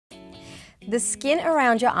The skin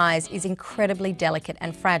around your eyes is incredibly delicate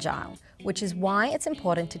and fragile, which is why it's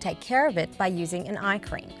important to take care of it by using an eye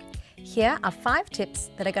cream. Here are 5 tips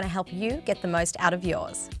that are going to help you get the most out of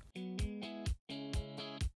yours.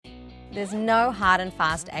 There's no hard and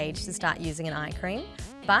fast age to start using an eye cream,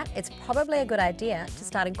 but it's probably a good idea to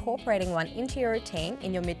start incorporating one into your routine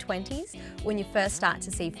in your mid-20s when you first start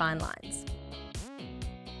to see fine lines.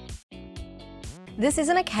 This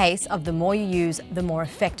isn't a case of the more you use, the more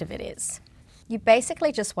effective it is. You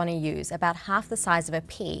basically just want to use about half the size of a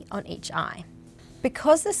pea on each eye.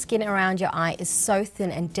 Because the skin around your eye is so thin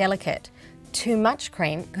and delicate, too much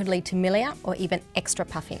cream could lead to milia or even extra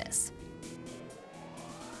puffiness.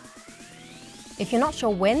 If you're not sure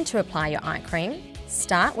when to apply your eye cream,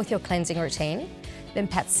 start with your cleansing routine, then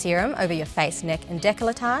pat serum over your face, neck and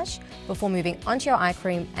décolletage before moving onto your eye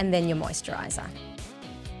cream and then your moisturiser.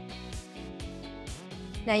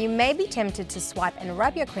 Now you may be tempted to swipe and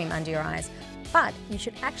rub your cream under your eyes, but you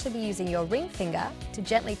should actually be using your ring finger to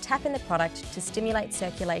gently tap in the product to stimulate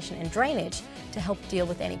circulation and drainage to help deal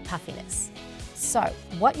with any puffiness. So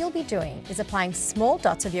what you'll be doing is applying small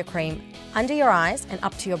dots of your cream under your eyes and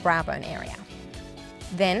up to your brow bone area.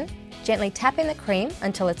 Then, gently tap in the cream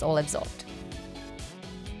until it's all absorbed.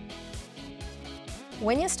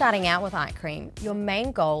 When you're starting out with eye cream, your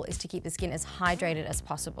main goal is to keep the skin as hydrated as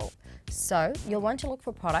possible. So, you'll want to look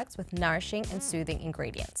for products with nourishing and soothing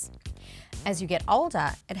ingredients. As you get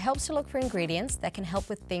older, it helps to look for ingredients that can help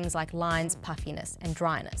with things like lines, puffiness, and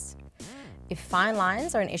dryness. If fine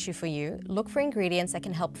lines are an issue for you, look for ingredients that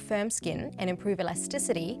can help firm skin and improve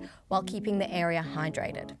elasticity while keeping the area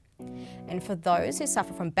hydrated. And for those who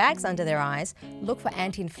suffer from bags under their eyes, look for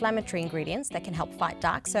anti-inflammatory ingredients that can help fight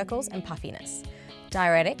dark circles and puffiness.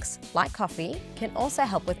 Diuretics, like coffee, can also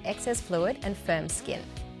help with excess fluid and firm skin.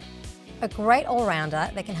 A great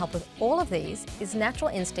all-rounder that can help with all of these is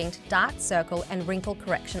Natural Instinct Dark Circle and Wrinkle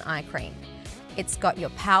Correction Eye Cream. It's got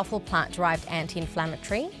your powerful plant-derived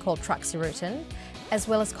anti-inflammatory called truxarutin, as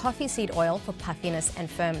well as coffee seed oil for puffiness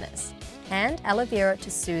and firmness, and aloe vera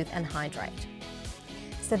to soothe and hydrate.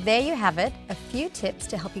 So there you have it, a few tips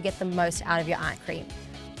to help you get the most out of your eye cream.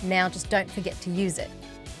 Now just don't forget to use it.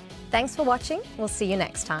 Thanks for watching, we'll see you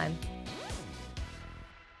next time.